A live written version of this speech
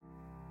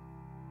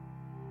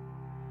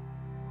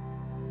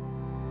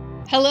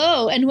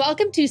Hello, and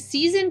welcome to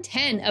Season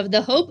 10 of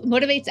the Hope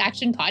Motivates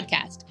Action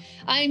podcast.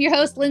 I am your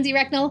host, Lindsay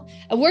Recknell,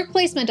 a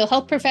workplace mental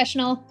health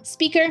professional,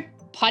 speaker,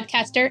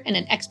 podcaster, and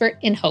an expert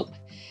in hope.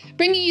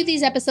 Bringing you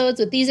these episodes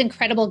with these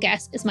incredible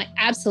guests is my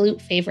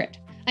absolute favorite.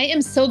 I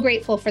am so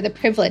grateful for the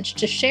privilege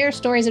to share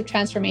stories of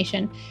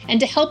transformation and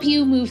to help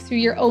you move through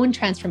your own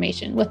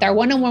transformation with our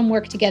one-on-one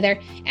work together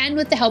and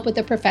with the help of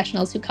the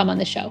professionals who come on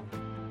the show.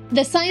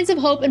 The science of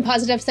hope and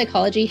positive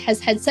psychology has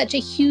had such a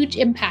huge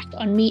impact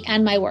on me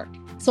and my work.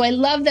 So I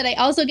love that I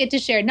also get to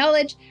share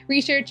knowledge,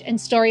 research,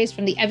 and stories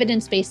from the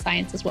evidence-based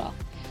science as well.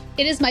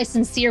 It is my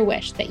sincere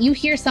wish that you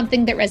hear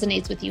something that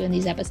resonates with you in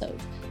these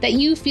episodes, that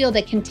you feel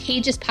the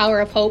contagious power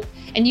of hope,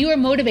 and you are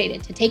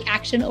motivated to take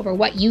action over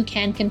what you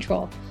can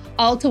control,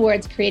 all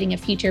towards creating a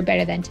future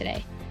better than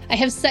today. I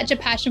have such a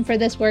passion for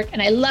this work,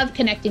 and I love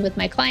connecting with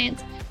my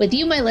clients, with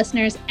you, my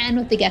listeners, and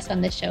with the guests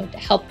on this show to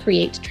help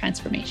create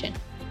transformation.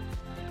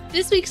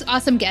 This week's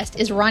awesome guest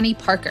is Ronnie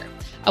Parker,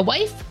 a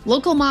wife,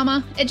 local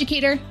mama,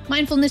 educator,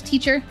 mindfulness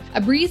teacher, a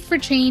Breathe for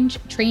Change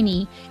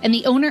trainee, and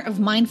the owner of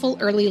Mindful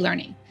Early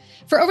Learning.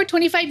 For over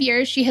 25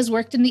 years, she has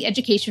worked in the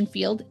education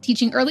field,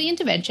 teaching early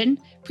intervention,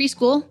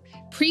 preschool,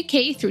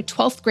 pre-K through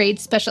 12th grade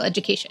special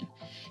education.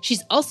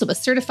 She's also a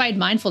certified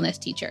mindfulness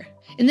teacher.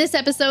 In this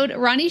episode,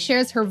 Ronnie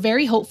shares her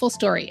very hopeful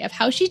story of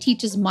how she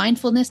teaches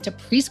mindfulness to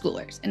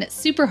preschoolers, and it's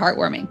super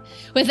heartwarming.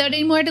 Without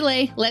any more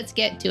delay, let's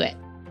get to it.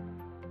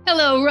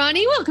 Hello,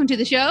 Ronnie. Welcome to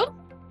the show.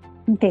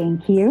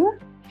 Thank you.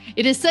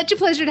 It is such a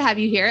pleasure to have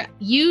you here.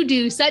 You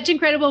do such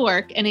incredible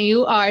work, and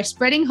you are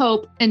spreading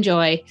hope and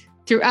joy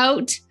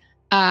throughout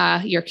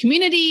your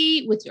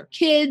community with your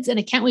kids, and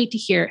I can't wait to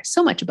hear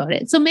so much about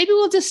it. So maybe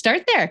we'll just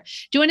start there.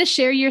 Do you want to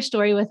share your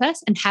story with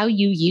us and how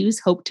you use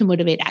hope to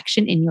motivate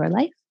action in your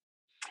life?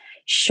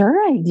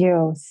 Sure, I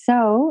do.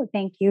 So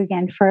thank you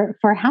again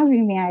for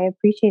having me. I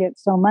appreciate it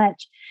so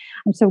much.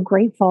 I'm so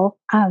grateful.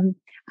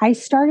 I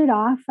started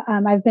off,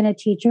 I've been a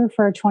teacher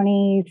for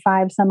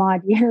 25 some odd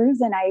years,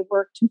 and I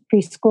worked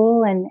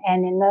preschool and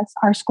in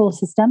our school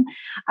system.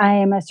 I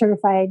am a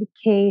certified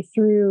K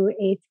through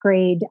 8th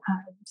grade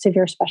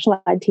severe special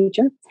ed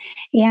teacher.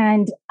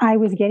 And I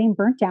was getting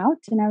burnt out,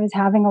 and I was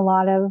having a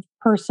lot of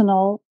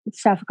personal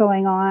stuff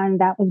going on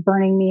that was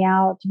burning me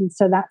out. And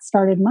so that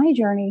started my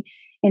journey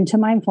into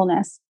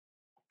mindfulness.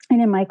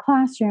 And in my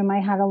classroom,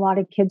 I had a lot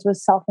of kids with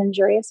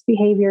self-injurious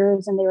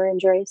behaviors, and they were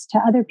injurious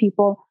to other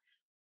people.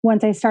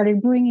 Once I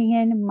started bringing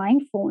in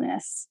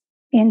mindfulness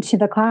into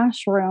the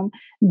classroom,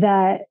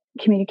 the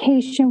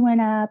communication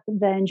went up,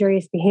 the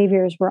injurious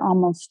behaviors were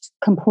almost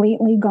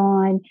completely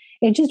gone.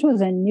 It just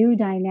was a new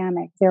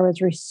dynamic. There was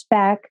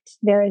respect.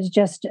 There is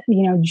just,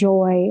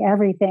 joy,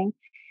 everything.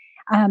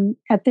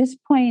 At this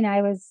point,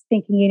 I was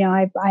thinking,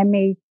 I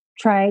may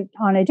try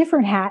on a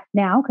different hat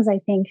now, because I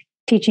think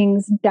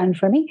teaching's done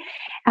for me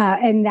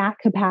in that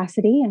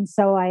capacity. And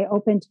so I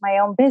opened my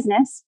own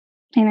business.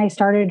 And I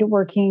started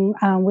working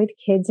with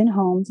kids in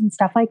homes and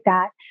stuff like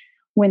that.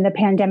 When the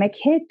pandemic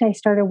hit, I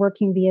started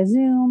working via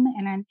Zoom,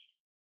 and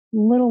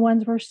little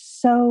ones were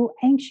so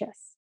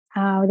anxious.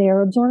 They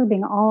were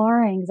absorbing all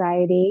our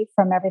anxiety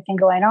from everything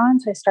going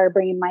on. So I started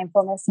bringing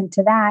mindfulness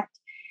into that.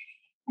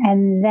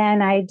 And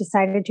then I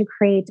decided to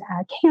create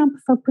a camp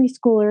for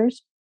preschoolers.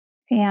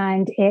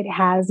 And it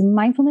has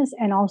mindfulness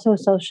and also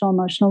social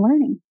emotional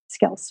learning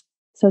skills.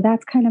 So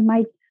that's kind of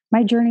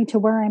my journey to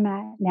where I'm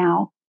at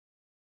now.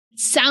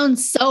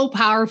 Sounds so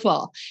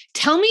powerful.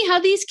 Tell me how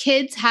these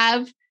kids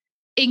have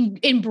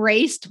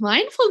embraced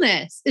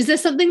mindfulness. Is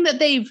this something that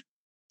they've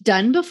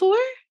done before?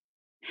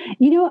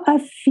 A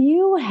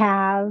few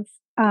have,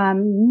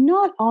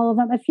 not all of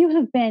them. A few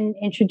have been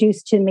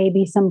introduced to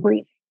maybe some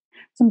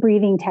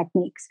breathing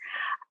techniques.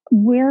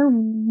 Where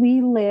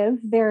we live,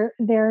 there's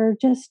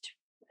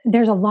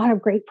a lot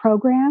of great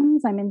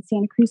programs. I'm in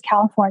Santa Cruz,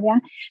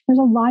 California. There's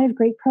a lot of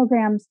great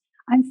programs.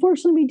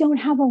 Unfortunately, we don't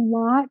have a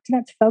lot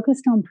that's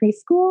focused on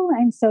preschool.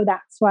 And so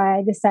that's why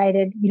I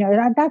decided,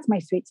 that's my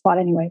sweet spot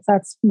anyways.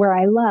 That's where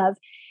I love.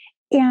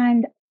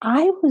 And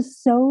I was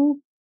so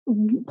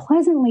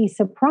pleasantly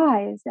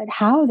surprised at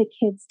how the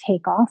kids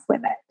take off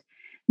with it.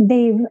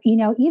 They've,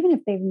 even if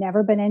they've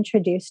never been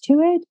introduced to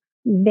it,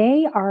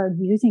 they are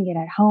using it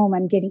at home.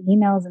 I'm getting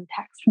emails and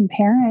texts from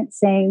parents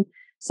saying,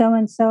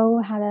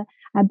 so-and-so had a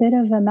bit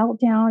of a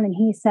meltdown, and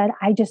he said,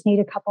 I just need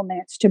a couple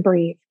minutes to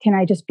breathe. Can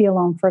I just be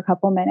alone for a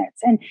couple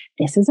minutes? And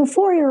this is a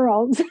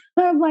 4-year-old.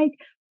 I'm like,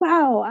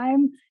 wow,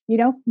 I'm,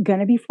 going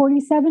to be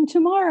 47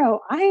 tomorrow.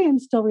 I am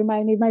still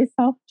reminding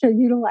myself to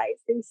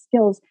utilize these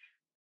skills.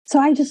 So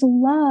I just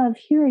love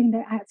hearing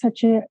that at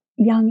such a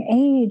young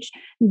age,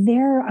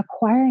 they're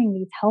acquiring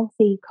these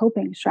healthy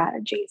coping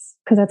strategies,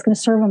 because that's going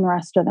to serve them the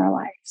rest of their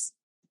lives.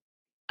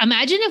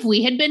 Imagine if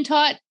we had been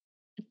taught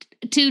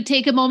to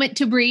take a moment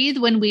to breathe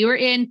when we were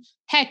in,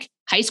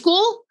 high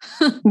school.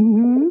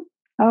 Mm-hmm.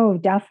 Oh,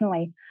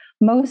 definitely.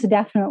 Most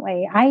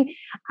definitely. I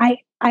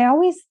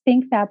always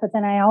think that, but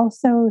then I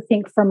also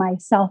think for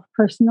myself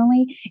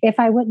personally, if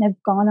I wouldn't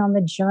have gone on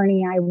the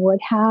journey I would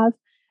have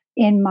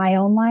in my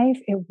own life,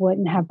 it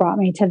wouldn't have brought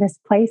me to this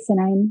place. And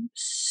I'm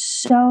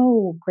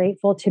so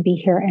grateful to be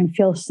here and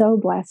feel so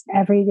blessed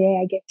every day.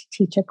 I get to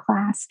teach a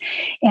class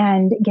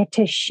and get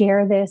to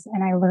share this.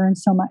 And I learn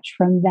so much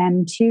from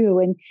them too.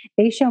 And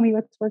they show me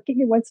what's working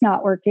and what's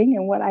not working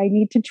and what I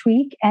need to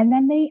tweak. And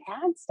then they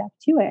add stuff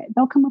to it.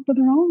 They'll come up with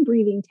their own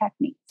breathing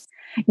techniques,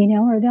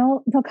 or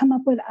they'll come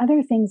up with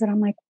other things that I'm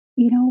like,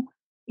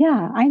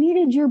 yeah, I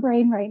needed your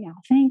brain right now.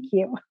 Thank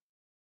you.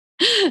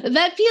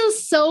 That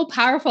feels so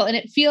powerful. And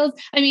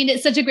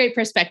it's such a great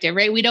perspective,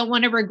 right? We don't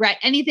want to regret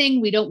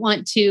anything. We don't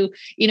want to,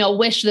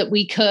 wish that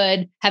we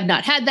could have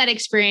not had that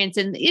experience.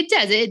 And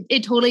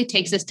it totally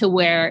takes us to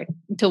where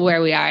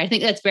we are. I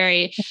think that's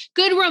very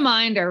good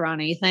reminder,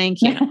 Ronnie.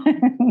 Thank you.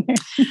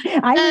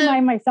 I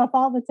remind myself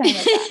all the time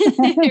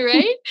of that.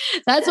 Right?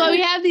 That's why we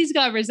have these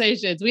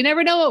conversations. We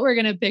never know what we're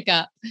going to pick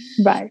up.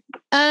 Right.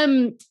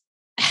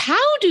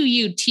 How do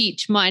you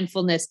teach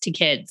mindfulness to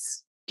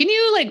kids? Can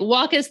you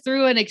walk us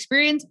through an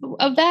experience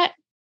of that?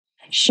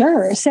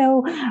 Sure.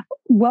 So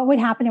what would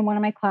happen in one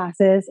of my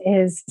classes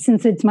is,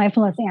 since it's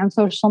mindfulness and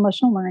social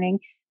emotional learning,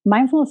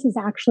 mindfulness is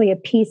actually a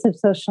piece of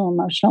social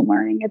emotional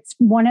learning. It's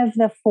one of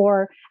the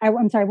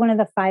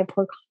five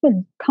core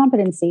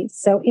competencies.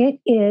 So it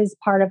is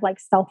part of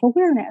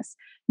self-awareness,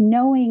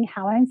 knowing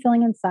how I'm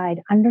feeling inside,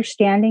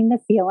 understanding the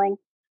feeling,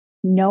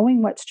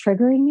 knowing what's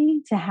triggering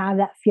me to have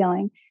that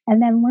feeling, and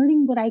then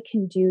learning what I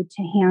can do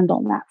to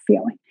handle that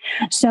feeling.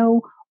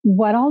 So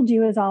what I'll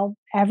do is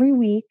every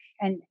week,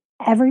 and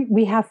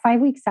we have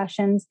 5-week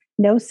sessions.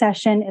 No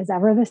session is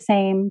ever the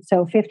same.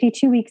 So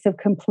 52 weeks of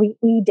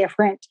completely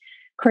different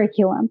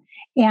curriculum.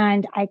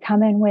 And I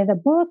come in with a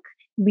book,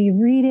 we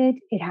read it.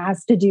 It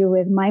has to do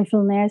with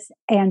mindfulness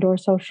and or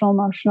social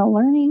emotional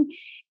learning.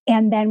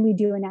 And then we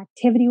do an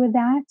activity with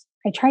that.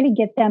 I try to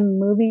get them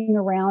moving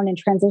around and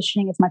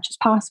transitioning as much as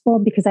possible,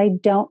 because I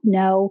don't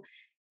know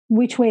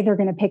which way they're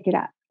going to pick it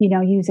up.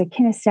 Use a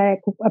kinesthetic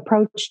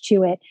approach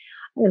to it.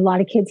 A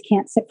lot of kids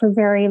can't sit for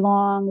very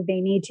long. They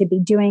need to be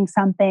doing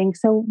something.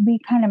 So we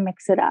kind of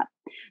mix it up.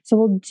 So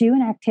we'll do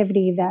an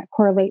activity that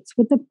correlates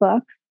with the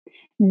book.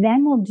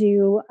 Then we'll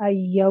do a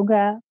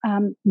yoga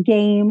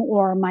game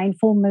or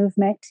mindful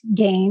movement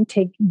game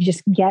to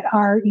just get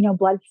our,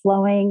 blood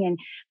flowing and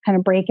kind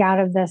of break out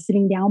of the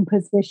sitting down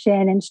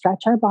position and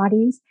stretch our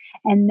bodies.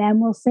 And then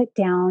we'll sit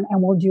down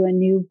and we'll do a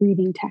new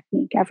breathing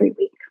technique every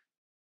week.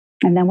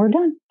 And then we're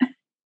done.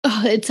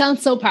 Oh, it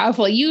sounds so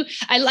powerful.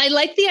 I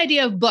like the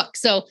idea of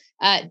books. So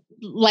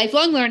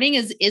lifelong learning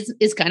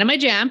is kind of my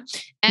jam,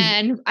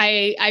 and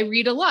I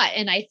read a lot.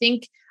 And I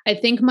think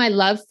my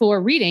love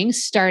for reading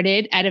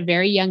started at a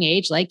very young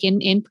age, like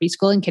in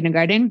preschool and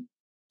kindergarten,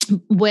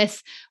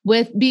 with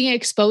being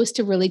exposed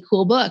to really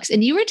cool books.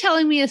 And you were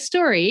telling me a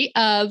story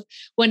of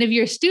one of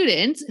your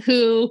students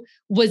who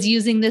was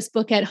using this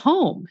book at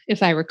home,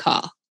 if I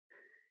recall.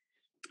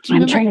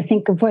 I'm trying to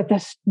think of what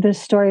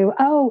this story.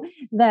 Oh,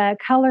 the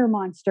Color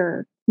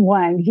Monster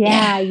one.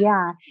 Yeah.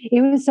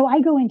 It was, so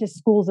I go into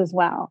schools as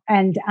well,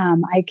 and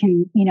I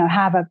can,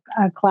 have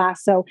a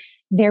class. So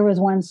there was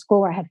one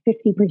school where I had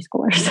 50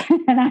 preschoolers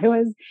and I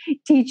was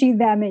teaching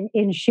them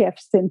in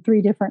shifts in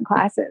 3 different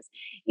classes.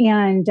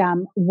 And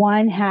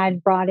one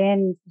had brought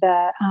in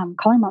the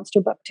Color Monster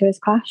book to his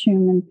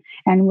classroom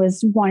and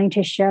was wanting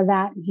to share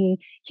that. And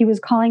he was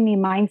calling me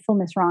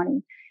Mindfulness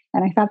Ronnie.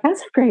 And I thought,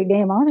 that's a great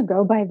name. I want to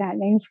go by that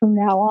name from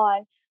now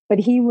on. But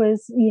he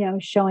was,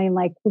 showing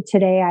well,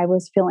 today I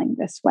was feeling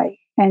this way.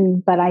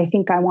 But I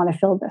think I want to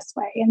feel this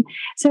way. And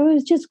so it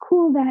was just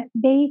cool that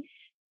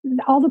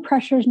all the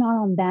pressure is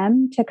not on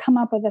them to come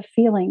up with a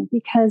feeling,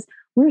 because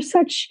we're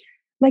such,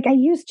 I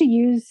used to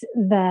use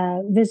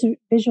the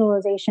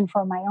visualization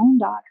for my own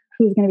daughter,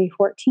 who's going to be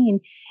 14,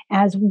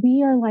 as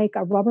we are like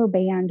a rubber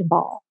band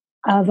ball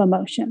of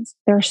emotions.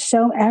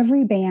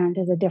 Every band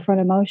is a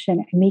different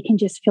emotion, and we can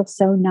just feel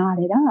so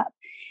knotted up.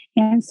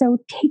 And so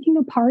taking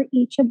apart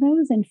each of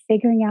those and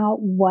figuring out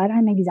what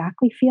I'm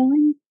exactly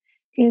feeling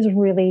is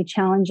really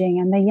challenging.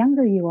 And the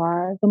younger you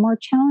are, the more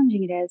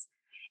challenging it is.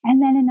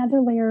 And then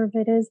another layer of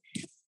it is,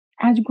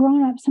 as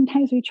grown-ups,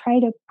 sometimes we try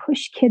to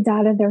push kids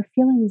out of their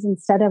feelings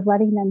instead of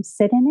letting them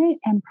sit in it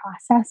and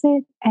process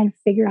it and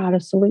figure out a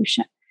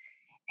solution.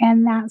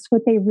 And that's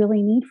what they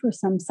really need for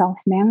some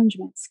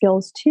self-management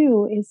skills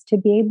too, is to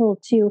be able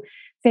to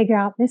figure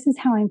out, this is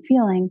how I'm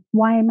feeling.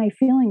 Why am I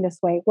feeling this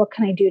way? What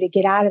can I do to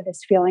get out of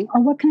this feeling?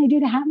 Or what can I do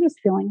to have this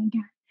feeling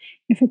again,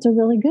 if it's a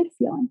really good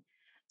feeling?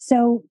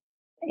 So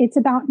it's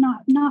about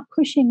not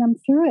pushing them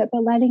through it,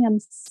 but letting them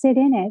sit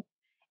in it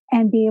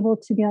and be able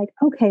to be like,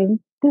 okay,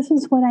 this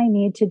is what I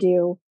need to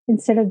do,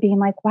 instead of being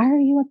like, why are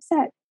you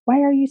upset?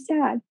 Why are you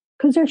sad?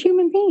 Because they're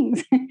human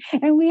beings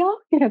and we all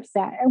get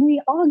upset and we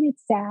all get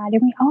sad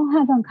and we all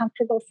have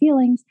uncomfortable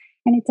feelings,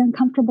 and it's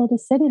uncomfortable to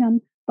sit in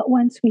them. But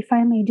once we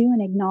finally do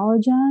and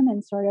acknowledge them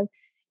and sort of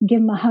give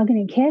them a hug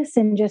and a kiss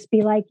and just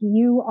be like,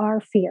 you are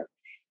fear,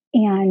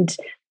 and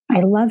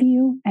I love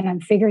you, and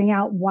I'm figuring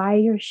out why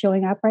you're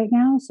showing up right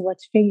now. So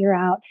let's figure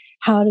out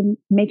how to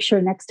make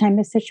sure next time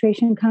this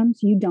situation comes,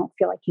 you don't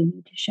feel like you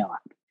need to show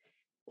up.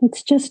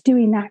 It's just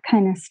doing that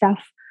kind of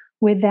stuff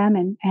with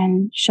them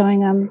and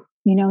showing them,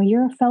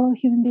 you're a fellow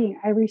human being.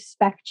 I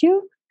respect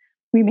you,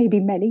 we may be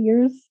many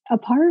years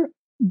apart,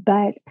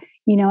 but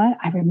you know what?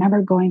 I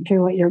remember going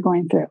through what you're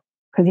going through.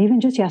 Because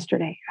even just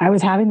yesterday, I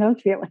was having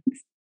those feelings.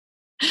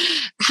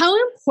 How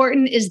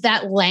important is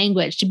that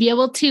language to be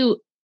able to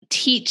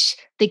teach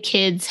the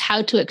kids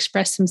how to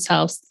express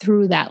themselves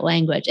through that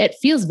language? It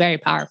feels very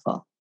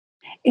powerful.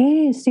 It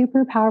is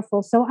super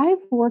powerful. So I've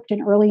worked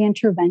in early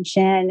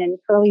intervention and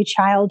early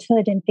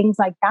childhood and things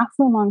like that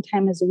for a long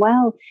time as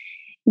well.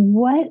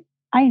 What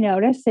I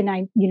noticed,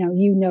 and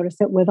you notice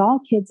it with all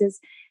kids, is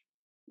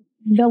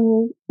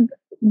the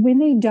when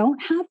they don't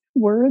have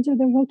words or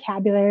the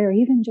vocabulary or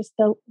even just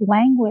the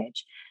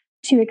language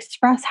to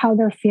express how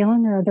they're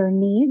feeling or their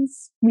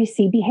needs, we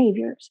see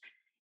behaviors.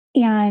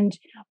 And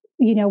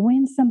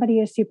when somebody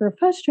is super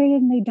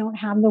frustrated and they don't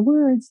have the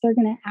words, they're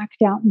going to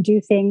act out and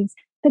do things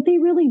that they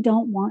really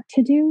don't want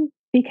to do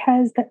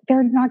because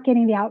they're not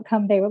getting the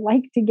outcome they would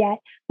like to get,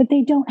 but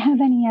they don't have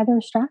any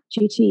other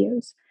strategy to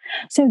use.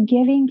 So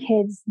giving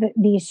kids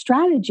these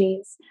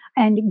strategies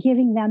and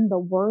giving them the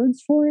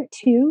words for it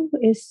too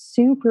is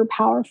super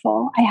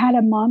powerful. I had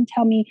a mom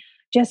tell me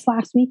just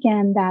last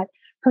weekend that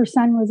her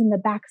son was in the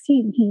back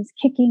seat and he's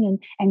kicking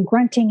and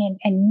grunting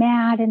and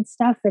mad and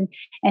stuff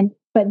and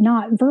but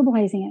not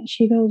verbalizing it.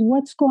 She goes,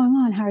 "What's going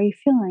on? How are you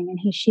feeling?"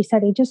 And she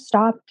said he just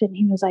stopped and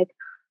he was like,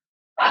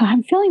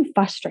 "I'm feeling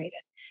frustrated."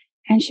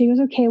 And she goes,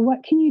 "Okay,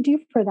 what can you do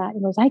for that?"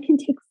 He goes, "I can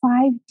take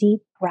 5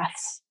 deep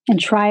breaths and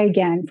try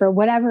again for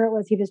whatever it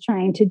was he was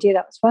trying to do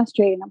that was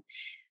frustrating him."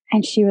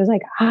 And she was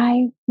like,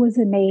 "I was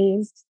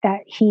amazed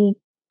that he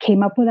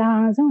came up with that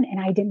on his own and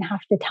I didn't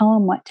have to tell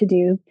him what to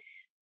do."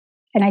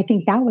 And I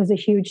think that was a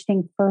huge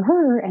thing for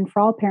her and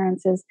for all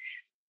parents is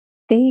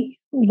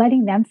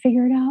letting them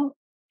figure it out.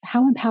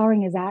 How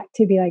empowering is that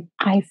to be like,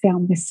 I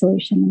found this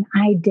solution and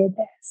I did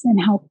this, and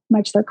how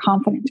much their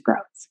confidence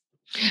grows.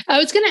 I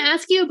was going to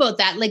ask you about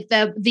that, like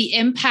the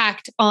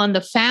impact on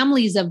the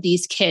families of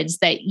these kids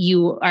that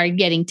you are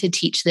getting to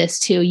teach this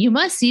to. You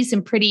must see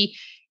some pretty,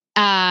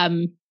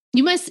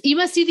 you must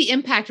see the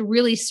impact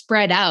really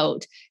spread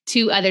out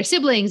to other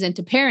siblings and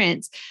to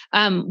parents.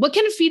 What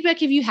kind of feedback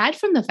have you had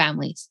from the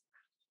families?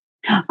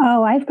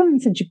 Oh, I've gotten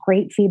such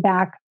great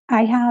feedback.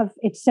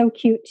 It's so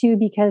cute too,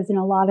 because in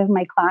a lot of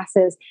my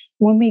classes,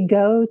 when we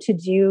go to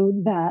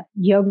do the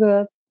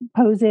yoga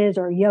poses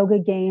or yoga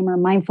game or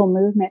mindful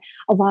movement,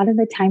 a lot of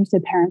the times the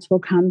parents will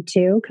come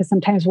too, because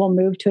sometimes we'll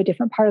move to a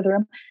different part of the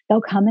room.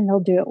 They'll come and they'll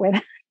do it with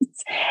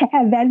us.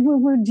 And then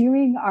when we're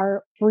doing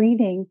our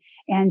breathing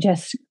and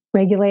just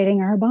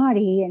regulating our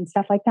body and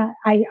stuff like that,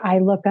 I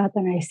look up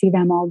and I see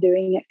them all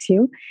doing it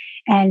too.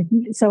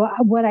 And so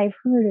what I've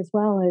heard as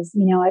well is,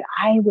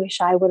 I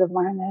wish I would have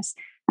learned this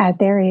at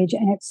their age.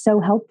 And it's so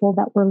helpful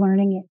that we're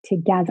learning it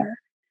together.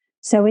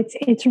 So it's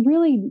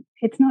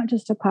not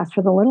just a class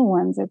for the little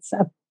ones, it's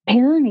a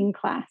parenting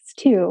class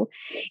too.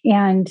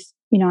 And,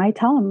 I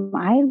tell them,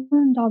 I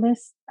learned all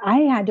this. I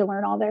had to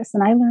learn all this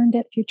and I learned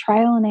it through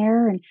trial and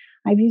error. And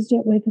I've used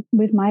it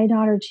with my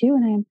daughter too.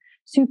 And I'm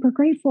super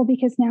grateful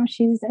because now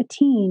she's a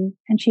teen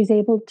and she's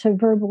able to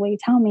verbally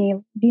tell me,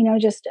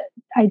 just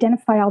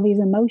identify all these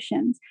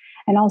emotions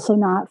and also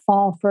not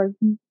fall for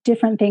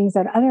different things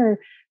that other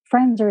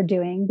friends are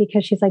doing,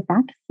 because she's like,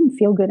 that doesn't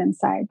feel good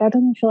inside. That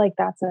doesn't feel like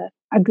that's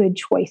a good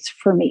choice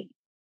for me.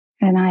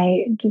 And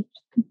I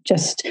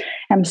just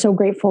am so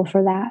grateful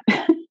for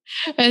that.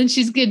 And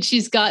she's good.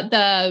 She's got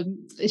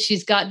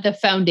the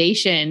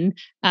foundation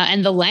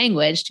and the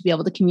language to be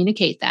able to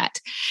communicate that.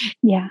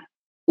 Yeah.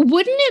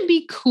 Wouldn't it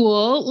be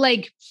cool?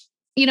 Like,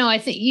 I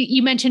think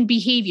you mentioned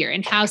behavior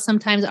and how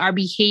sometimes our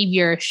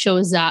behavior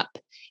shows up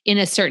in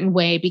a certain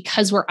way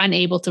because we're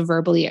unable to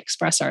verbally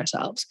express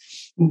ourselves.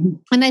 Mm-hmm.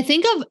 And I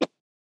think of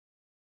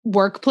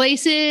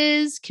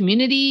workplaces,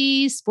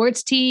 communities,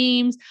 sports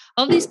teams,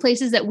 all these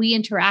places that we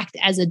interact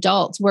as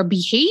adults where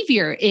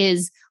behavior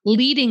is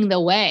leading the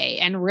way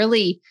and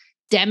really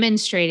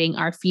demonstrating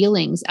our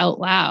feelings out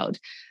loud.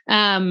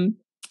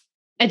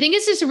 I think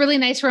it's just a really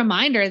nice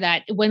reminder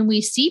that when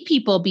we see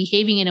people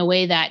behaving in a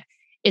way that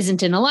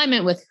isn't in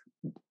alignment with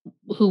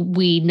who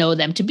we know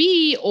them to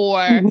be, or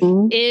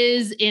mm-hmm.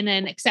 is in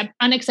an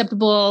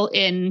unacceptable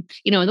in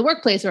the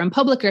workplace or in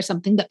public or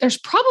something, that there's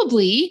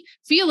probably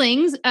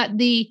feelings at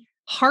the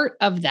heart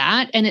of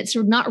that. And it's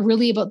not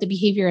really about the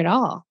behavior at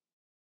all.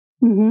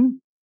 Mm-hmm.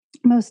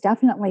 Most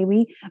definitely.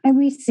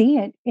 We see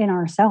it in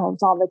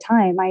ourselves all the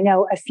time. I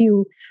know a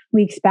few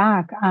weeks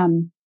back,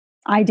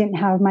 I didn't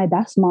have my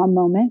best mom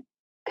moment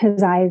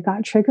because I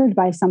got triggered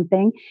by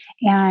something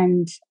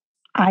and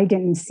I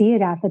didn't see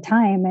it at the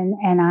time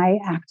and I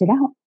acted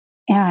out.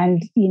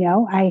 And,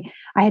 I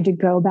had to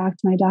go back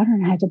to my daughter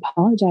and I had to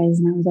apologize.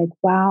 And I was like,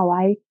 wow,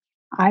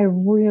 I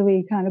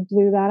really kind of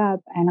blew that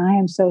up. And I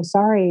am so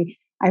sorry.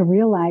 I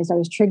realized I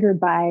was triggered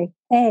by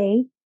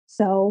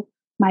so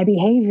my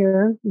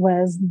behavior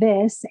was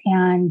this.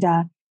 And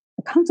the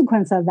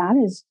consequence of that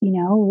is,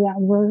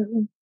 that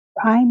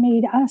I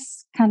made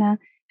us kind of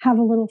have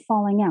a little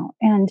falling out.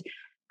 And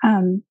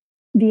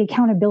the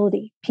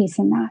accountability piece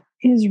in that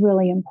is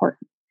really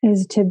important,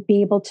 is to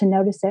be able to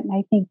notice it. And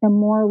I think the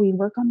more we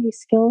work on these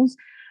skills,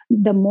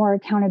 the more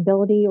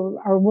accountability,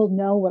 or we'll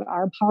know what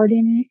our part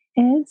in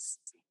it is.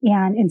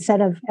 And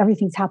instead of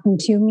everything's happened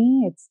to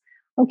me, it's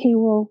okay,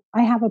 well,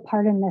 I have a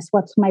part in this.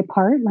 What's my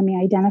part? Let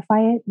me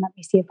identify it. And let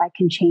me see if I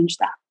can change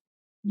that.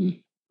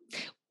 Mm.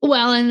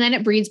 Well, and then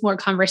it breeds more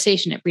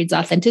conversation. It breeds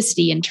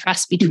authenticity and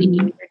trust between you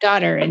and your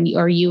daughter, and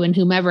or you and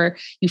whomever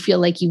you feel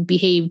like you've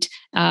behaved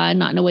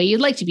not in a way you'd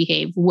like to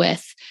behave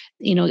with.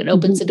 It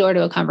opens the door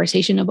to a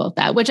conversation about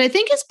that, which I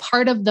think is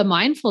part of the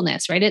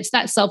mindfulness, right? It's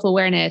that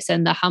self-awareness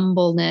and the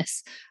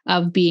humbleness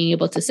of being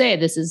able to say,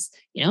 this is,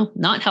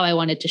 not how I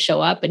wanted to show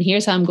up. And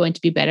here's how I'm going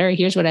to be better.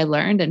 Here's what I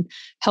learned, and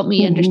help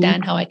me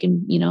understand how I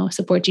can,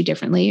 support you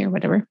differently or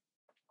whatever.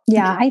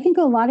 Yeah. I think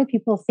a lot of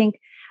people think,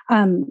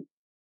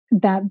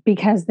 that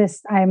because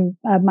I'm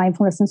a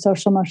mindfulness and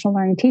social emotional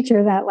learning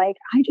teacher, that like,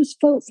 I just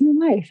float through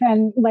life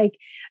and like,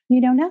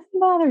 nothing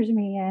bothers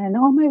me and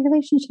all my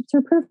relationships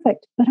are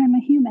perfect, but I'm a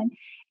human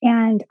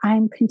and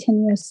I'm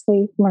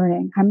continuously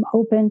learning. I'm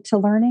open to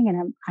learning,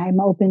 and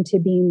I'm open to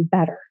being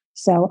better.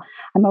 So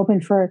I'm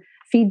open for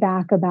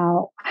feedback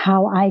about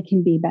how I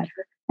can be better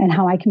and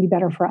how I can be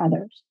better for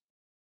others.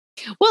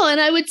 Well,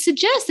 and I would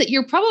suggest that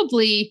you're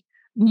probably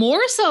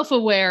more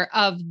self-aware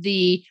of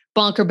the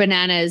bonker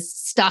bananas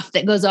stuff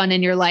that goes on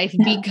in your life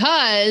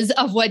because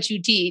of what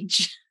you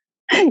teach.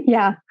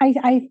 Yeah,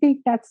 I think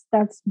that's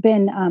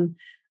been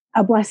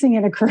a blessing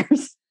and a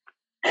curse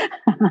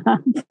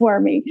for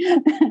me.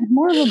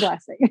 More of a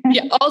blessing.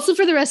 Yeah, also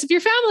for the rest of your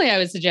family, I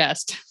would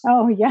suggest.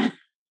 Oh, yeah.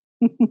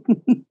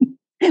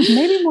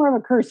 Maybe more of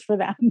a curse for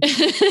them.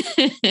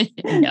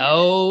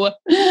 No.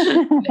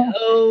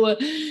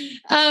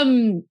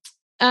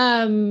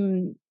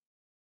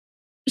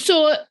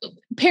 So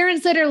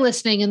parents that are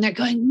listening and they're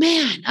going,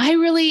 man,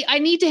 I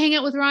need to hang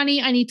out with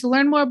Ronnie. I need to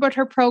learn more about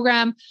her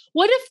program.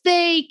 What if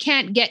they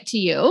can't get to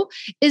you?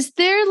 Is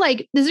there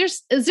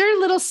a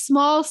little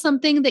small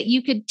something that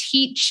you could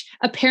teach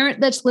a parent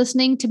that's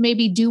listening to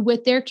maybe do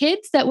with their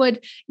kids that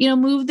would,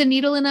 move the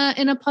needle in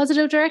a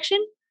positive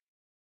direction?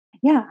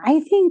 Yeah,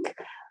 I think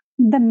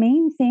the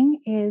main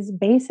thing is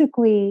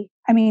basically,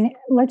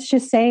 let's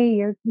just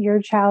say your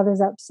child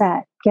is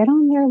upset. Get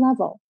on their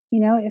level.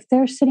 If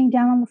they're sitting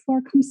down on the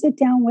floor, come sit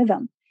down with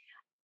them.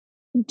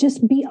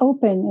 Just be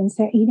open and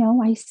say,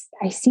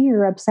 I see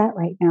you're upset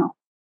right now.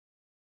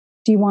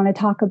 Do you want to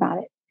talk about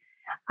it?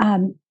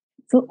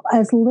 So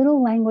as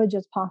little language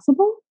as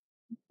possible,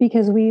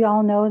 because we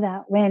all know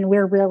that when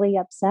we're really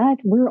upset,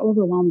 we're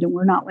overwhelmed and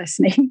we're not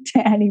listening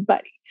to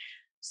anybody.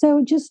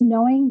 So just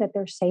knowing that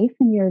they're safe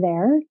and you're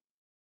there,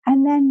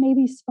 and then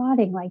maybe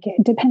spotting, like,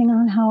 depending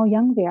on how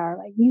young they are,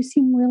 like, you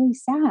seem really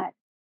sad.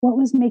 What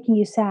was making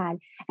you sad?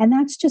 And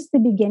that's just the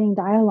beginning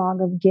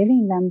dialogue of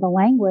giving them the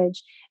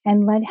language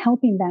and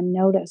helping them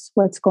notice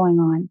what's going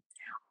on.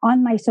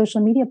 On my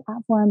social media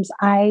platforms,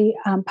 I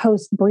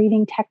post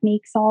breathing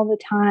techniques all the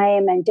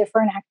time and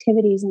different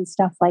activities and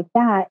stuff like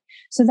that.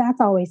 So that's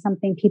always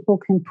something people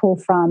can pull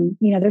from.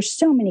 There's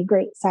so many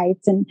great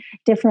sites and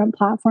different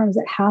platforms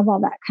that have all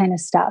that kind of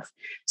stuff.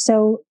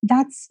 So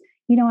that's,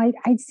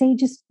 I'd say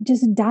just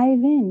dive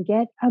in,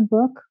 get a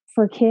book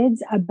for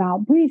kids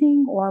about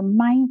breathing or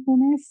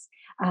mindfulness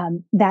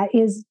that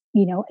is,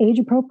 age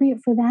appropriate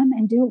for them,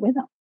 and do it with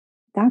them.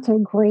 That's a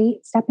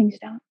great stepping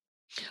stone.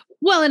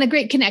 Well, and a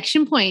great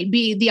connection point,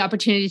 be the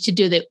opportunity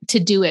to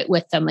do it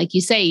with them. Like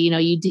you say,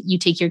 you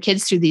take your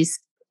kids through these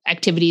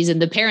activities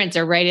and the parents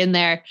are right in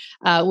there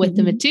with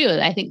them too.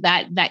 I think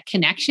that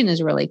connection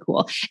is really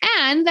cool.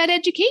 And that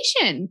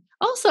education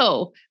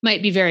also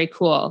might be very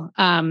cool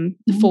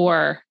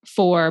for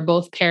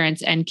both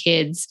parents and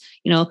kids,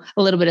 a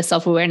little bit of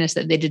self-awareness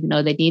that they didn't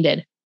know they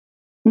needed.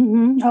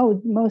 Mm-hmm.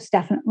 Oh, most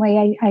definitely.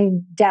 I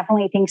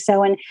definitely think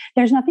so. And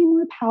there's nothing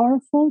more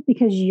powerful,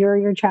 because you're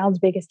your child's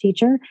biggest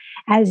teacher,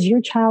 as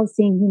your child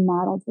seeing you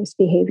model this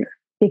behavior,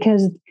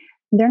 because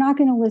they're not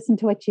going to listen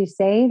to what you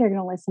say. They're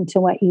going to listen to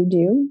what you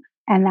do.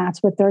 And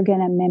that's what they're going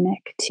to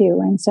mimic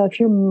too. And so if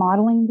you're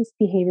modeling this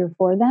behavior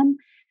for them,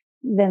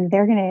 then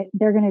they're going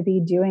to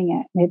be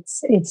doing it.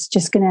 It's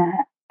just going to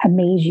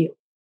amaze you.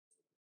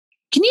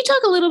 Can you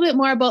talk a little bit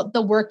more about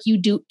the work you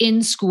do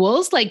in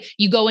schools? Like,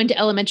 you go into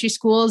elementary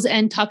schools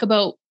and talk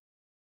about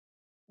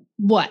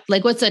what?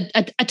 Like, what's a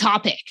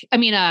topic?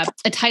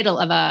 A title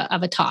of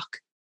a talk.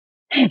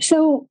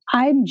 So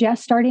I'm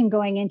just starting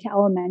going into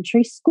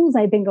elementary schools.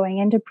 I've been going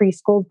into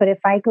preschools, but if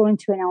I go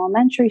into an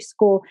elementary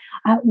school,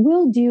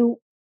 we'll do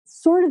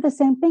sort of the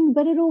same thing,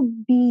 but it'll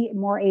be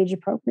more age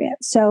appropriate.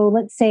 So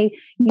let's say,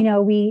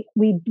 we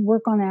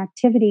work on an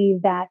activity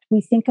that we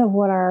think of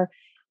what our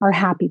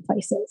happy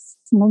places.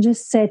 And we'll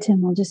just sit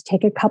and we'll just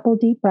take a couple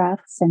deep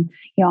breaths, and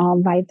I'll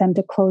invite them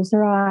to close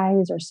their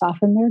eyes or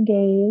soften their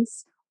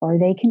gaze, or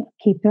they can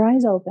keep their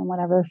eyes open,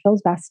 whatever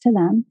feels best to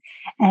them,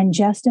 and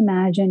just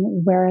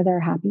imagine where their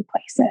happy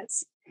place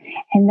is.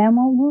 And then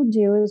what we'll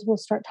do is we'll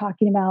start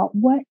talking about,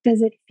 what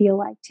does it feel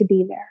like to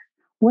be there?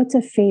 What's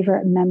a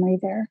favorite memory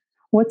there?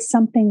 What's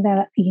something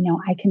that,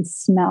 I can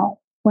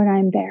smell when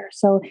I'm there?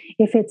 So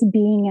if it's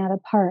being at a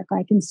park,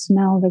 I can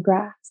smell the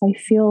grass.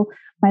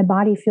 My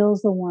body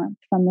feels the warmth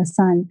from the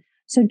sun.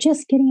 So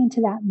just getting into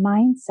that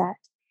mindset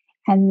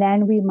And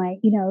then we might,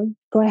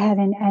 go ahead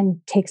and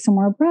take some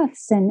more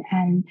breaths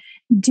and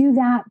do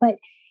that. But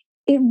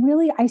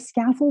I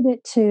scaffold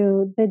it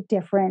to the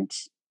different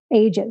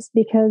ages,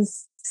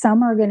 because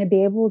some are going to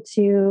be able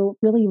to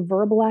really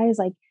verbalize,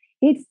 like,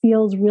 it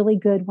feels really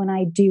good when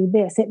I do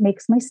this. It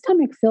makes my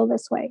stomach feel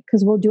this way,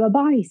 because we'll do a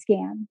body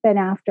scan then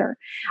after.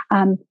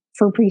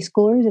 For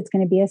preschoolers, it's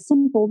going to be a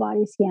simple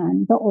body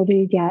scan. The older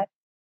you get,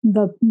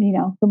 the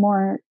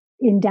more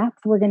in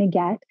depth we're going to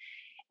get,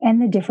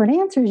 and the different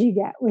answers you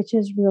get, which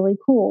is really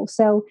cool.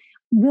 So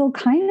we'll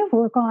kind of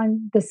work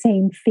on the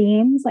same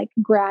themes, like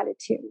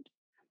gratitude.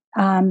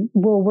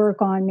 We'll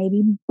work on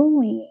maybe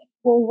bullying.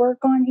 We'll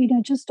work on,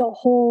 just a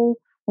whole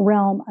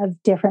realm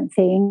of different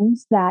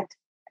things that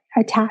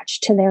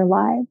attach to their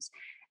lives.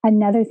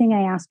 Another thing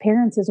I ask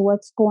parents is,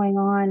 what's going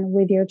on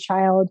with your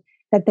child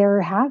that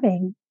they're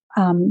having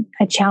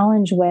a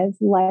challenge with?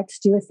 Let's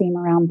do a theme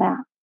around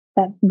that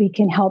we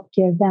can help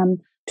give them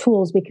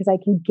tools, because I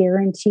can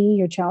guarantee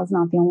your child's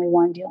not the only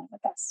one dealing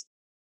with this.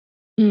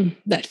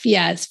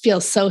 It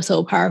feels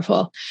so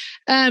powerful.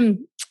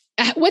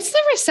 What's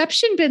the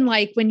reception been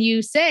like when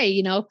you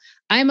say,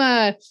 I'm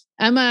a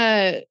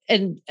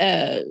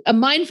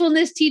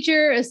mindfulness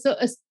teacher, a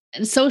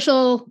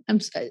social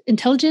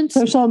intelligence,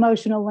 social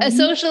emotional learning, a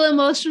social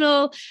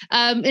emotional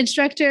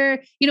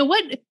instructor?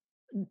 What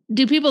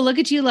do people look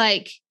at you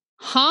like?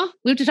 Huh?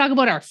 We have to talk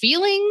about our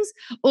feelings,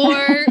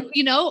 or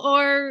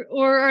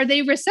or are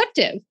they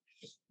receptive?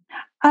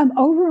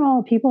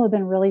 Overall, people have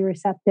been really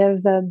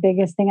receptive. The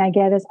biggest thing I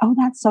get is, "Oh,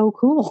 that's so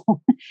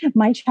cool.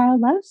 My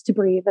child loves to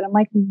breathe." And I'm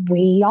like,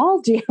 we all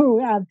do.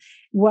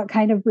 What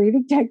kind of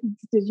breathing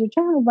techniques does your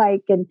child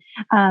like? And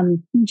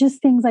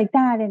just things like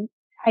that. And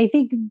I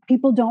think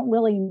people don't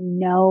really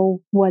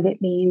know what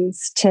it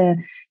means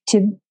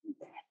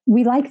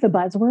we like the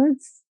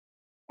buzzwords,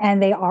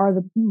 and they are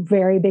the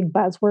very big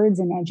buzzwords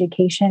in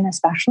education,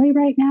 especially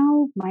right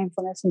now,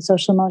 mindfulness and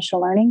social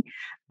emotional learning.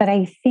 But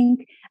I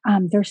think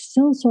they're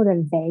still sort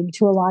of vague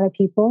to a lot of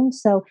people.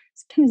 So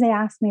sometimes they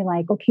ask me,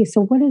 like, okay,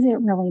 so what does it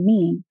really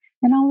mean?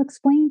 And I'll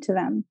explain to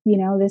them,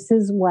 this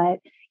is what,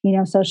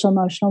 social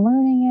emotional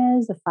learning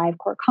is, the 5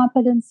 core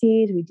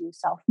competencies. We do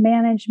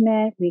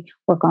self-management. We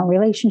work on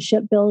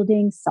relationship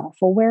building,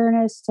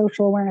 self-awareness,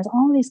 social awareness,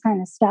 all these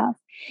kind of stuff.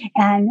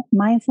 And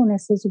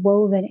mindfulness is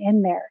woven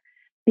in there,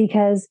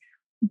 because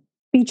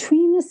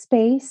between the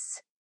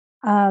space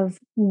of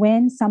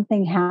when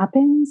something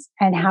happens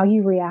and how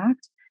you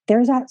react,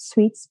 there's that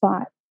sweet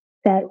spot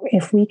that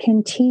if we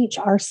can teach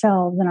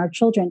ourselves and our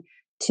children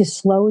to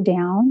slow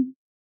down,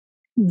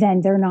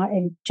 then they're not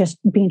just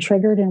being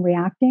triggered and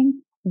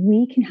reacting.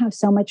 We can have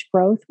so much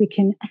growth. We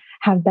can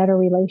have better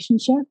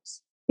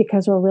relationships,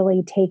 because we're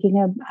really taking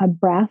a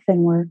breath,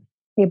 and we're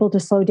able to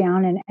slow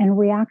down and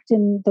react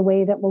in the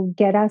way that will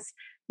get us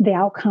the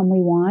outcome we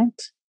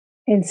want,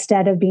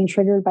 instead of being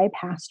triggered by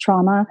past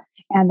trauma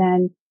and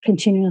then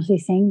continuously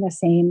seeing the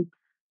same,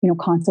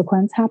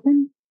 consequence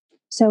happen.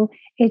 So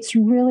it's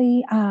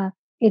really,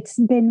 it's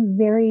been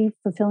very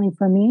fulfilling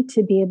for me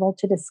to be able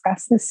to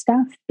discuss this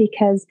stuff,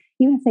 because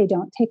even if they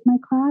don't take my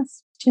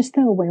class, just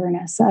the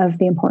awareness of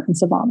the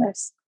importance of all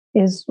this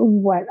is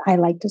what I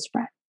like to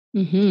spread.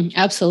 Mm-hmm,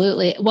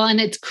 absolutely. Well,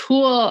 and it's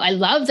cool. I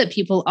love that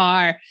people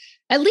are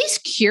at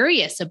least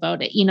curious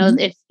about it.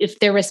 If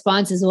their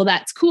response is, well,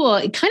 that's cool,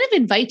 it kind of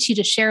invites you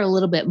to share a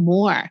little bit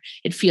more,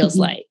 it feels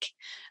like.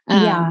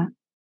 Yeah.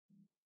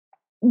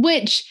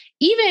 Which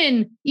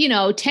even,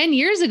 10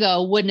 years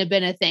ago wouldn't have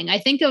been a thing.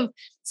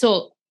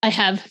 So I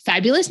have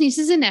fabulous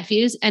nieces and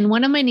nephews, and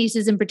one of my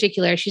nieces in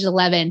particular, she's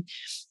 11.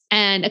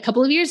 And a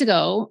couple of years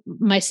ago,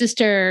 my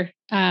sister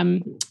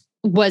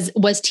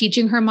was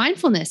teaching her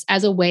mindfulness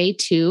as a way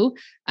to,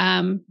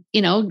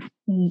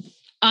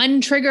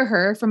 untrigger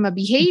her from a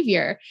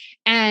behavior.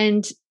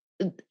 And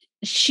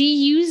she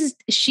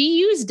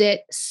used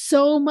it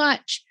so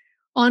much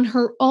on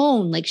her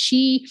own. Like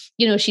she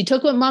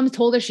took what mom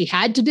told her she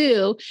had to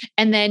do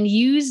and then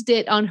used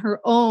it on her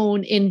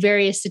own in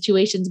various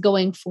situations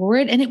going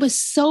forward. And it was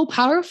so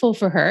powerful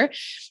for her.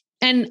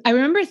 And I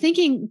remember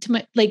thinking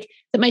that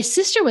my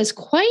sister was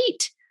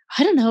quite,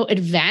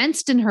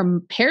 advanced in her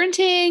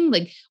parenting.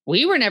 Like,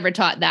 we were never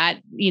taught that,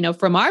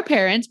 from our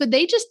parents, but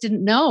they just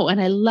didn't know. And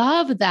I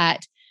love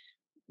that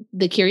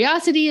the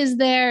curiosity is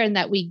there, and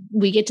that we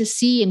get to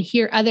see and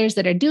hear others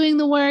that are doing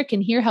the work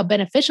and hear how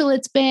beneficial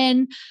it's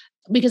been,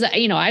 because,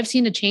 I've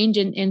seen a change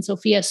in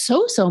Sophia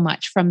so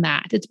much from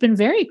that. It's been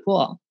very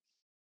cool.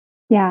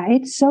 Yeah,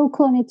 it's so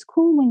cool. And it's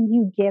cool when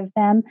you give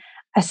them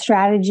a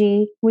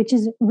strategy, which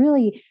is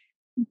really,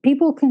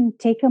 people can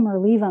take them or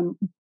leave them.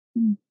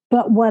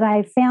 But what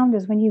I found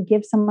is when you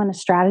give someone a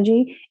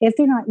strategy, if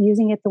they're not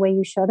using it the way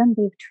you show them,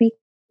 they've tweaked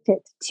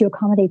it to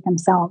accommodate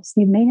themselves.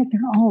 They've made it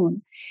their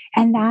own.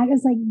 And that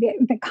is like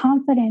the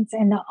confidence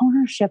and the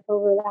ownership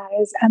over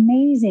that is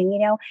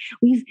amazing.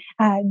 We've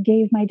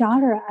gave my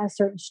daughter a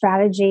certain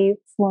strategy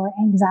for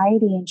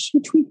anxiety, and she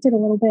tweaked it a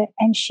little bit,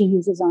 and she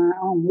uses on her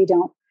own. We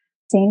don't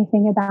say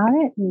anything about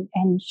it,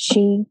 and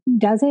she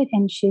does it,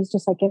 and she's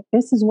just like, if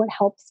this is what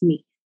helps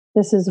me,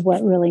 this is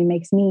what really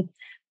makes me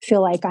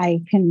feel like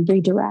I can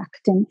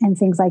redirect and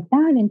things like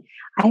that. And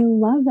I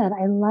love that.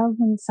 I love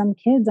when some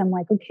kids, I'm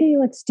like, okay,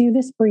 let's do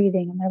this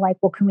breathing. And they're like,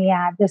 well, can we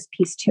add this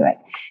piece to it?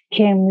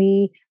 Can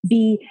we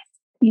be,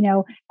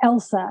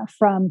 Elsa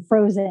from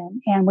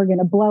Frozen and we're going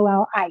to blow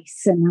out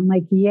ice? And I'm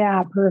like,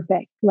 yeah,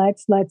 perfect.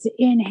 Let's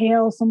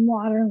inhale some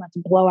water and let's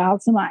blow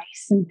out some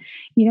ice. And,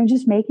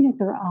 just making it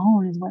their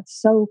own is what's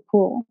so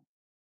cool.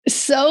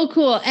 So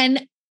cool.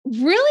 And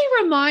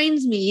really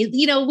reminds me,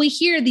 we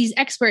hear these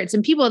experts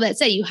and people that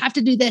say you have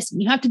to do this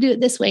and you have to do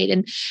it this way,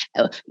 and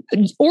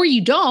or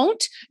you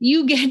don't.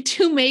 You get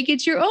to make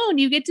it your own.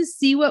 You get to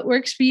see what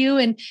works for you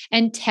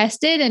and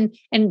test it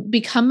and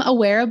become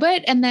aware of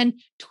it, and then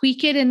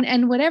tweak it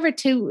and whatever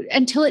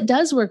until it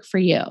does work for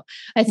you.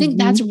 I think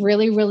that's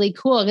really, really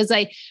cool, because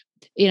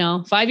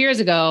 5 years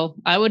ago,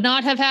 I would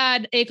not have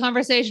had a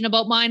conversation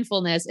about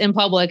mindfulness in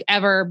public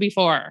ever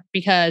before,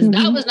 because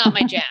that was not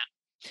my jam.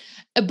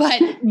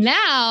 But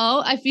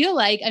now I feel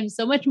like I'm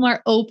so much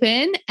more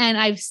open, and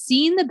I've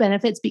seen the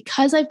benefits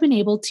because I've been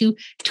able to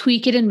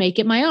tweak it and make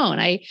it my own.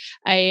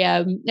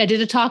 I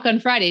did a talk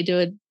on Friday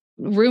to a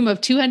room of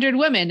 200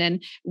 women,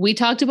 and we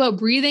talked about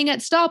breathing at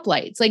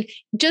stoplights. Like,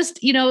 just,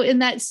 in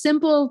that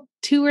simple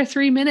 2 or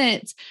 3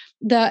 minutes,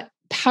 the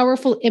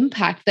powerful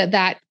impact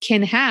that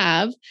can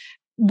have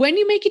when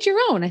you make it your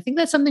own. I think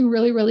that's something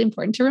really, really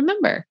important to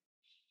remember.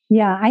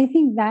 Yeah, I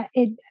think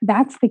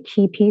that's the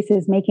key piece,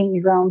 is making it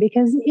your own.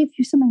 Because if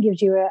someone gives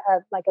you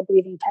a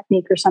breathing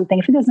technique or something,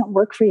 if it doesn't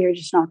work for you, you're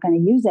just not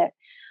going to use it.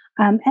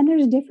 And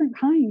there's different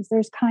kinds.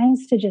 There's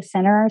kinds to just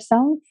center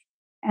ourselves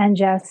and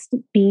just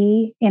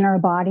be in our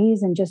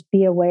bodies and just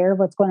be aware of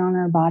what's going on in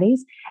our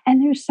bodies.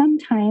 And there's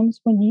sometimes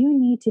when you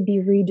need to be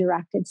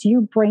redirected. So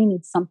your brain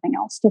needs something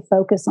else to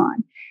focus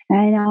on. And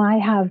I know I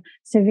have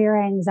severe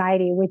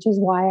anxiety, which is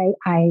why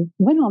I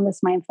went on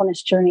this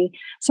mindfulness journey.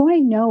 So I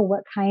know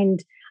what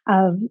kind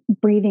of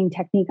breathing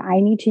technique I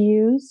need to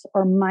use,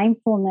 or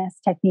mindfulness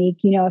technique.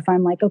 If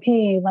I'm like,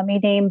 okay, let me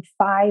name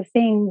 5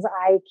 things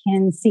I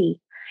can see.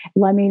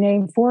 Let me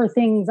name 4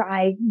 things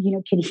I,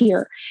 can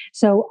hear.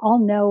 So I'll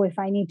know if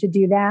I need to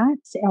do that,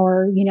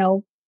 or,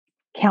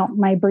 count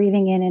my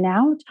breathing in and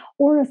out,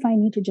 or if I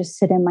need to just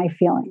sit in my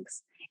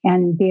feelings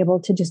and be able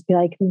to just be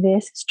like,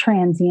 this is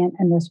transient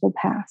and this will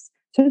pass.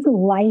 So it's a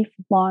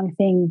lifelong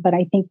thing. But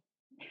I think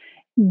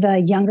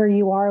the younger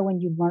you are when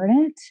you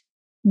learn it,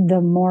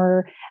 the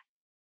more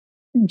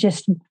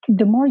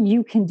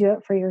you can do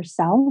it for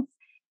yourself.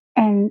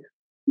 And,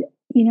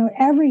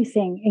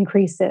 everything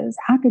increases.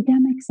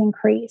 Academics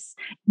increase,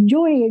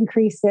 joy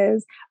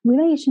increases,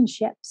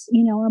 relationships,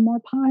 are more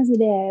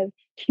positive,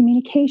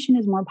 communication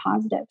is more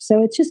positive.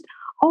 So it's just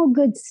all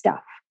good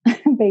stuff,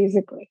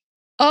 basically.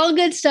 All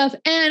good stuff,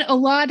 and a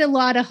lot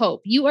of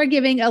hope. You are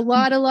giving a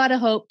lot of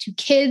hope to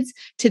kids,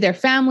 to their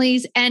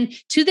families, and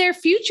to their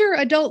future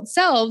adult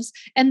selves,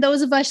 and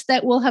those of us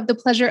that will have the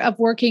pleasure of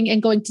working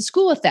and going to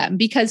school with them.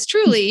 Because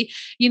truly,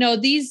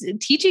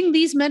 teaching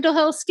these mental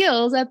health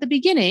skills at the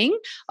beginning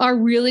are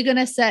really going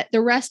to set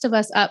the rest of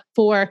us up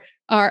for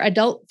our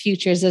adult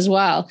futures as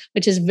well,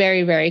 which is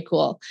very, very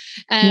cool.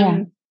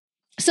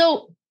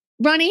 So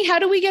Ronnie, how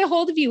do we get a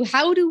hold of you?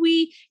 How do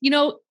we,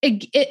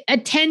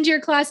 attend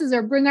your classes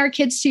or bring our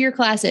kids to your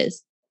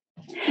classes?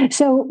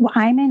 So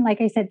I'm in,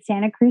 like I said,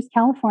 Santa Cruz,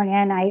 California,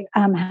 and I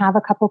have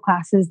a couple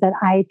classes that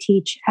I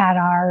teach at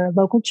our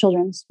local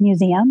children's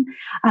museum.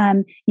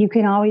 You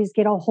can always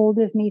get a hold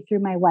of me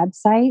through my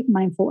website,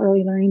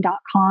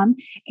 mindfulearlylearning.com,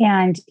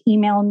 and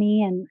email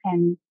me.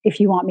 And if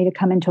you want me to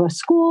come into a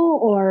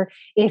school, or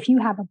if you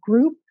have a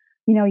group,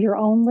 your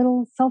own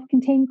little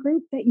self-contained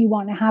group that you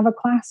want to have a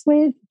class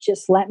with,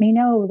 just let me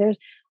know.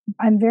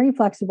 I'm very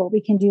flexible.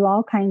 We can do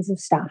all kinds of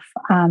stuff.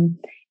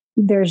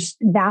 There's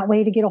that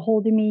way to get a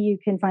hold of me. You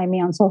can find me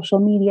on social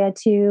media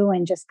too,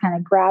 and just kind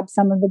of grab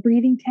some of the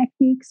breathing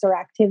techniques or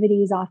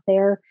activities off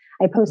there.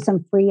 I post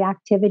some free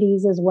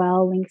activities as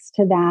well, links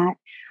to that.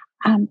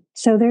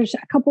 So there's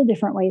a couple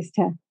different ways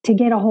to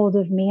get a hold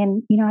of me.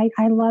 And,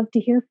 I love to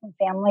hear from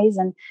families,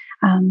 and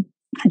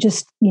I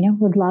just,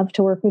 would love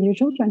to work with your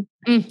children.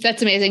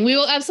 That's amazing. We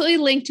will absolutely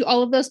link to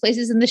all of those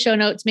places in the show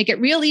notes, make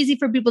it real easy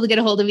for people to get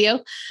a hold of you.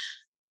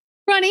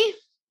 Ronnie,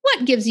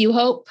 what gives you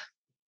hope?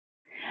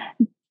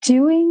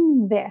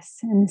 Doing this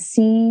and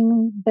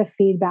seeing the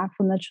feedback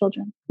from the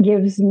children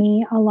gives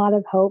me a lot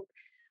of hope.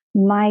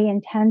 My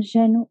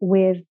intention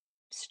with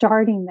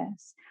starting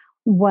this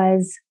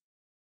was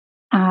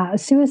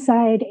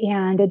suicide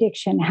and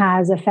addiction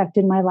has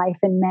affected my life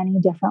in many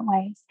different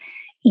ways.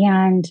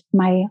 And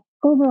my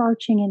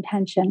overarching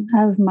intention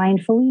of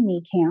Mindfully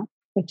Me Camp,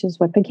 which is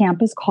what the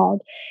camp is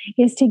called,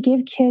 is to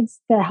give kids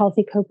the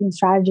healthy coping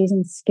strategies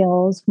and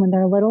skills when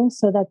they're little,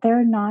 so that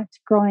they're not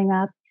growing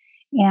up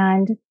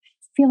and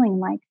feeling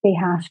like they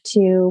have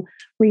to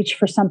reach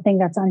for something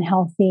that's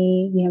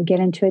unhealthy, get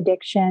into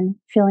addiction,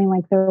 feeling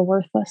like they're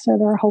worthless or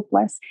they're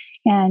hopeless,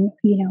 and,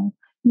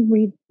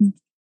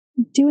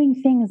 doing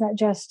things that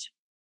just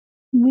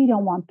we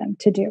don't want them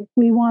to do.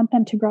 We want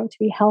them to grow to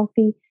be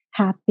healthy,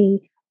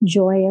 happy,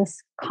 joyous,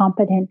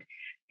 competent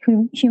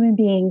human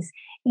beings.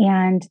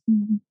 And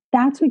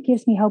that's what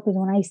gives me hope is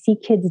when I see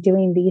kids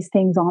doing these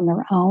things on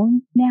their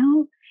own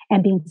now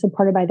and being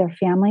supported by their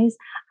families.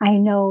 I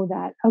know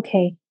that,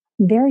 okay,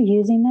 they're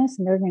using this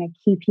and they're going to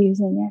keep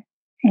using it.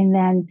 And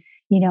then,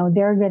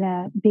 they're going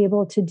to be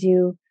able to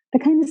do the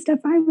kind of stuff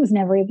I was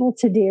never able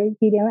to do,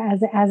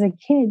 as a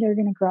kid. They're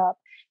going to grow up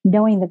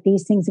knowing that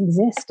these things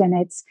exist and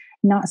it's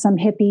not some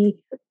hippie,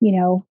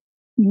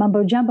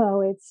 mumbo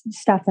jumbo. It's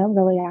stuff that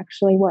really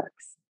actually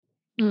works.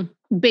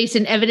 Based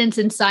in evidence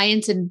and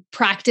science and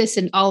practice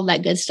and all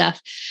that good stuff.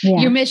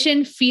 Yeah. Your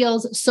mission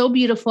feels so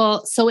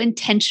beautiful, so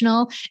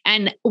intentional,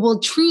 and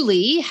will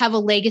truly have a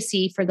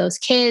legacy for those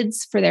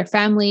kids, for their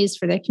families,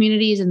 for their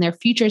communities, and their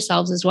future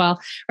selves as well.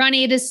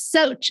 Ronnie, it is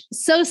so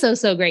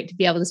great to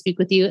be able to speak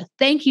with you.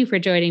 Thank you for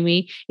joining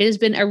me. It has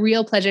been a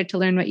real pleasure to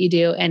learn what you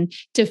do and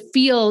to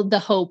feel the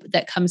hope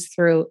that comes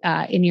through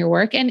in your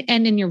work and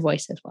in your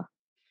voice as well.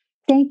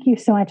 Thank you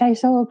so much. I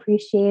so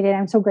appreciate it.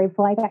 I'm so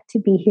grateful I got to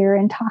be here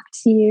and talk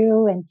to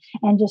you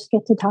and just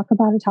get to talk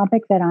about a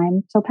topic that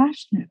I'm so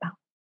passionate about.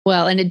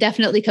 Well, and it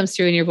definitely comes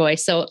through in your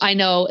voice. So I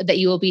know that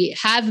you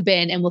have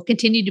been and will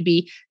continue to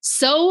be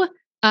so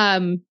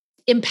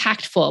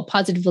impactful,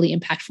 positively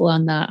impactful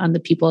on the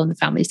people and the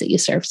families that you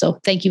serve. So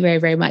thank you very,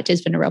 very much.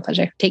 It's been a real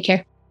pleasure. Take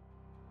care.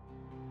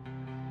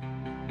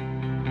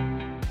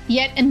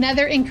 Yet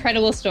another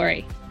incredible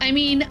story. I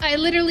mean, I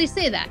literally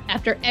say that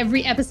after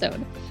every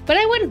episode, but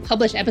I wouldn't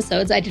publish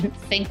episodes I didn't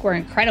think were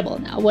incredible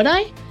now, would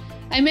I?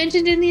 I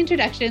mentioned in the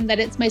introduction that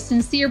it's my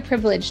sincere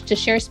privilege to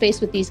share space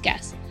with these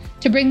guests,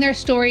 to bring their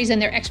stories and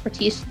their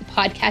expertise to the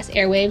podcast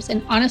airwaves.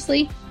 And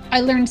honestly,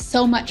 I learned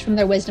so much from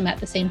their wisdom at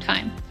the same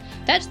time.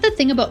 That's the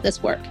thing about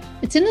this work.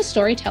 It's in the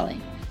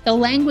storytelling, the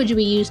language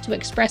we use to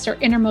express our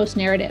innermost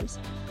narratives.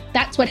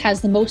 That's what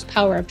has the most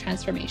power of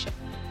transformation.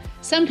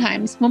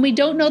 Sometimes when we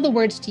don't know the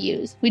words to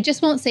use, we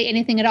just won't say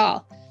anything at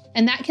all.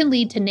 And that can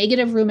lead to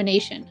negative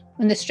rumination,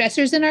 when the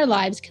stressors in our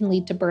lives can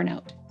lead to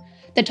burnout.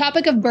 The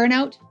topic of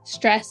burnout,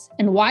 stress,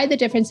 and why the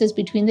differences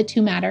between the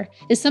two matter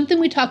is something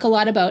we talk a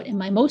lot about in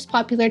my most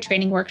popular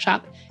training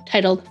workshop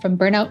titled From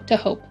Burnout to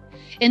Hope.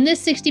 In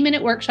this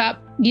 60-minute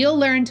workshop, you'll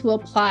learn to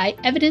apply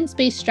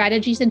evidence-based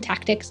strategies and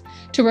tactics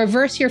to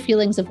reverse your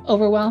feelings of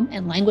overwhelm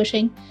and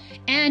languishing,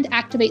 and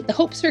activate the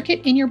hope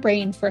circuit in your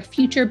brain for a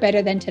future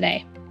better than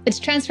today. It's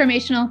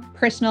transformational,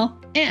 personal,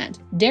 and,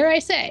 dare I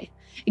say,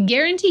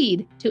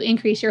 guaranteed to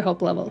increase your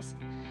hope levels.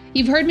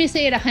 You've heard me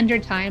say it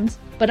 100 times,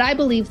 but I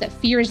believe that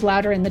fear is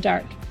louder in the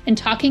dark, and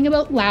talking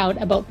loud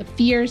about the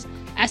fears,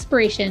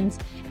 aspirations,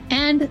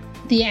 and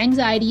the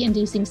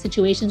anxiety-inducing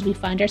situations we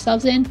find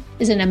ourselves in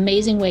is an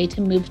amazing way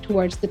to move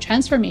towards the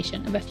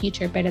transformation of a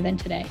future better than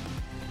today.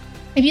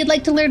 If you'd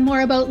like to learn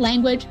more about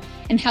language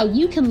and how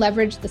you can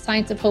leverage the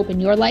science of hope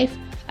in your life,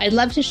 I'd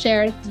love to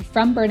share the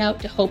From Burnout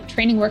to Hope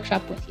training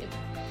workshop with you.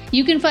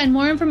 You can find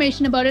more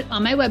information about it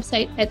on my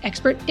website at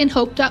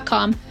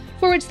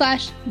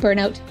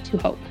expertinhope.com/burnout to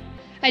hope.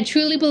 I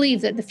truly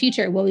believe that the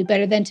future will be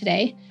better than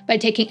today by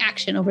taking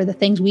action over the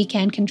things we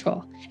can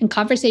control. And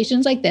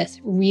conversations like this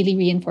really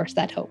reinforce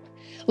that hope.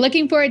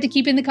 Looking forward to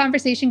keeping the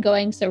conversation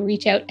going, so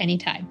reach out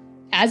anytime.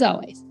 As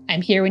always,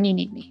 I'm here when you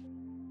need me.